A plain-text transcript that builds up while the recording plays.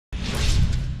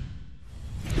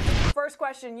first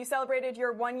question. You celebrated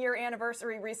your 1-year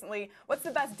anniversary recently. What's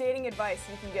the best dating advice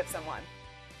you can give someone?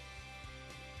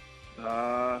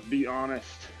 Be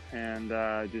honest and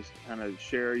just kind of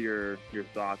share your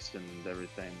thoughts and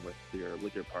everything with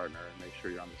your partner, and make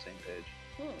sure you're on the same page.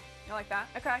 I like that.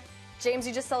 Okay. James,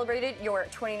 you just celebrated your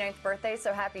 29th birthday,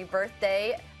 so happy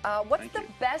birthday. What's Thank the you.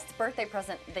 best birthday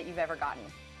present that you've ever gotten?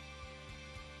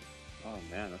 Oh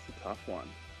man, that's a tough one.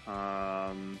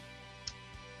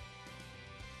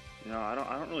 I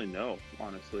don't really know,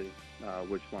 honestly,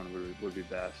 which one would be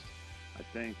best. I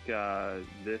think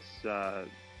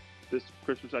this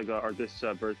Christmas I got, or this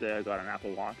birthday I got an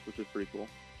Apple Watch, which is pretty cool.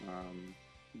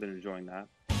 Been enjoying that.